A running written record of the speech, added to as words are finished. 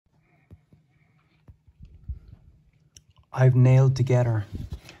I've nailed together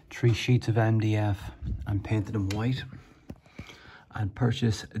 3 sheets of MDF and painted them white and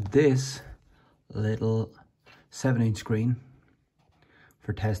purchased this little 7-inch screen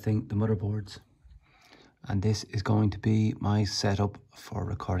for testing the motherboards, and this is going to be my setup for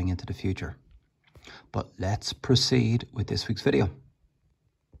recording into the future. But let's proceed with this week's video.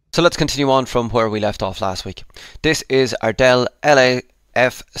 So let's continue on from where we left off last week. This is our Dell F611P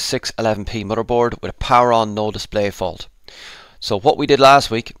motherboard with a power on no display fault. So what we did last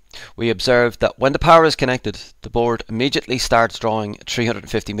week, we observed that when the power is connected, the board immediately starts drawing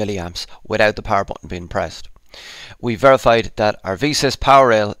 350 milliamps without the power button being pressed. We verified that our VSys power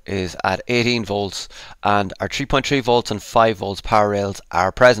rail is at 18 volts and our 3.3 volts and 5 volts power rails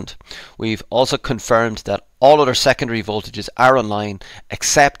are present. We've also confirmed that all other secondary voltages are online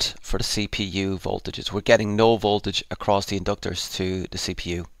except for the CPU voltages. We're getting no voltage across the inductors to the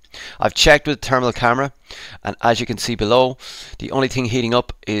CPU. I've checked with the thermal camera, and as you can see below, the only thing heating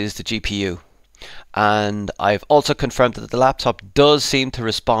up is the GPU. And I've also confirmed that the laptop does seem to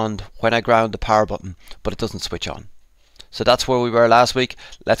respond when I ground the power button, but it doesn't switch on. So that's where we were last week.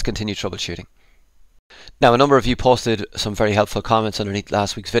 Let's continue troubleshooting. Now, a number of you posted some very helpful comments underneath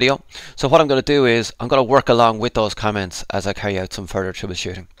last week's video. So what I'm going to do is I'm going to work along with those comments as I carry out some further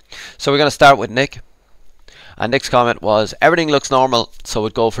troubleshooting. So we're going to start with Nick. And Nick's comment was, everything looks normal, so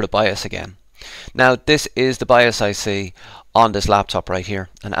we'd go for the BIOS again. Now, this is the BIOS IC on this laptop right here.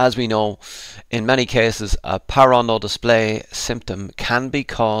 And as we know, in many cases, a power on no display symptom can be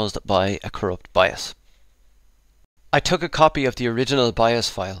caused by a corrupt BIOS. I took a copy of the original BIOS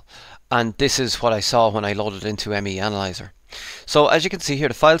file, and this is what I saw when I loaded it into ME Analyzer. So as you can see here,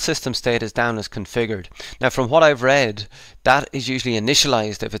 the file system state is down as configured. Now, from what I've read, that is usually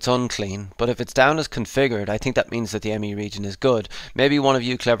initialized if it's unclean, but if it's down as configured, I think that means that the ME region is good. Maybe one of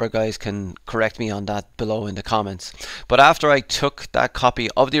you clever guys can correct me on that below in the comments. But after I took that copy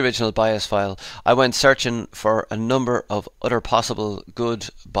of the original BIOS file, I went searching for a number of other possible good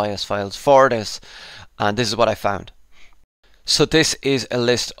BIOS files for this, and this is what I found. So this is a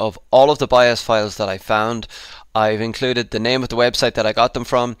list of all of the BIOS files that I found. I've included the name of the website that I got them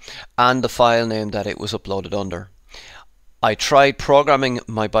from and the file name that it was uploaded under. I tried programming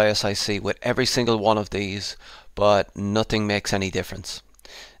my BIOS IC with every single one of these, but nothing makes any difference.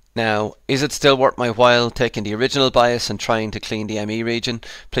 Now, is it still worth my while taking the original BIOS and trying to clean the ME region?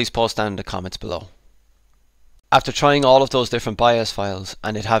 Please post down in the comments below. After trying all of those different BIOS files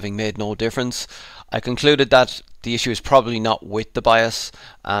and it having made no difference, I concluded that the issue is probably not with the BIOS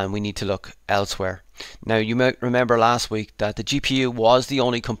and we need to look elsewhere. Now, you might remember last week that the GPU was the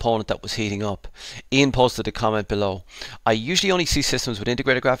only component that was heating up. Ian posted a comment below. I usually only see systems with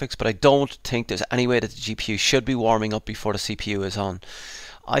integrated graphics, but I don't think there's any way that the GPU should be warming up before the CPU is on.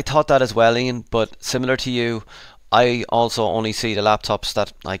 I thought that as well, Ian, but similar to you, I also only see the laptops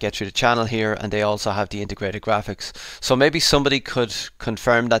that I get through the channel here, and they also have the integrated graphics. So maybe somebody could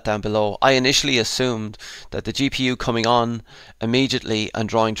confirm that down below. I initially assumed that the GPU coming on immediately and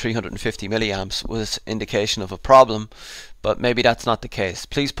drawing 350 milliamps was indication of a problem, but maybe that's not the case.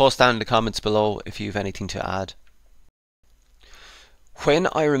 Please post down in the comments below if you have anything to add. When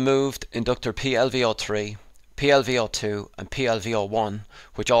I removed inductor PLV03, PLV02 and PLV01,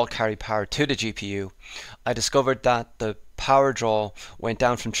 which all carry power to the GPU, I discovered that the power draw went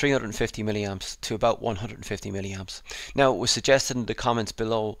down from 350 milliamps to about 150 milliamps. Now, it was suggested in the comments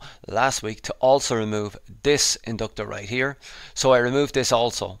below last week to also remove this inductor right here, so I removed this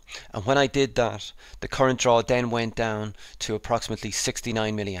also, and when I did that, the current draw then went down to approximately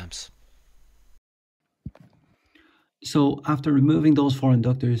 69 milliamps. So after removing those 4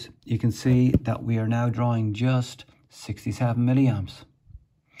 inductors, you can see that we are now drawing just 67 milliamps.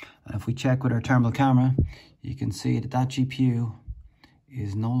 And if we check with our thermal camera, you can see that that GPU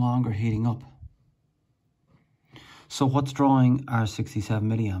is no longer heating up. So what's drawing our 67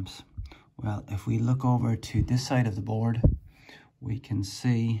 milliamps? Well, if we look over to this side of the board, we can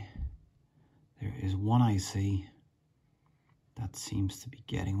see there is one IC that seems to be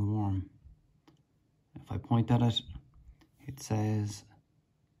getting warm. If I point at it, it says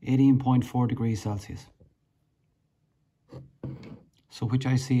 18.4 degrees Celsius. So which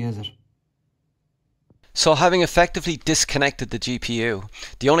IC is it? So having effectively disconnected the GPU,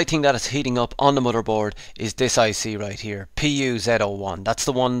 the only thing that is heating up on the motherboard is this IC right here, PUZ01. That's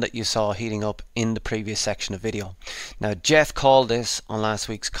the one that you saw heating up in the previous section of video. Now, Jeff called this on last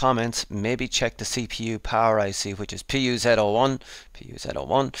week's comments. Maybe check the CPU power IC, which is PUZ01.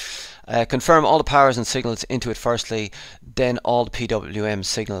 Confirm all the powers and signals into it firstly, then all the PWM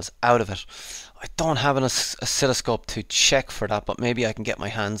signals out of it. I don't have an oscilloscope to check for that, but maybe I can get my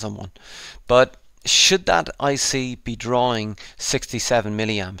hands on one. But should that IC be drawing 67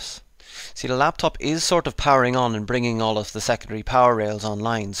 milliamps? See, the laptop is sort of powering on and bringing all of the secondary power rails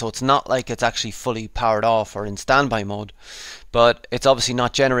online, so it's not like it's actually fully powered off or in standby mode, but it's obviously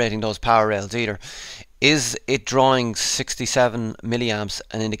not generating those power rails either. Is it drawing 67 milliamps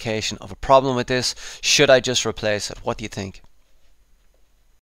an indication of a problem with this? Should I just replace it? What do you think?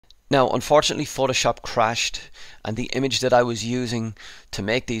 Now, unfortunately, Photoshop crashed, and the image that I was using to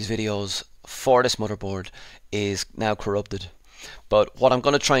make these videos for this motherboard is now corrupted. But what I'm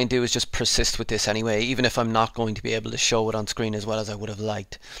going to try and do is just persist with this anyway, even if I'm not going to be able to show it on screen as well as I would have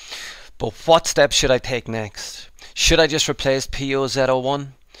liked. But what steps should I take next? Should I just replace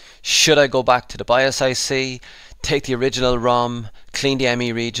POZ01? Should I go back to the BIOS IC, take the original ROM, clean the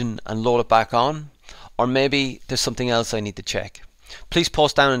ME region and load it back on? Or maybe there's something else I need to check? Please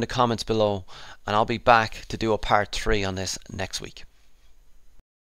post down in the comments below, and I'll be back to do a part 3 on this next week.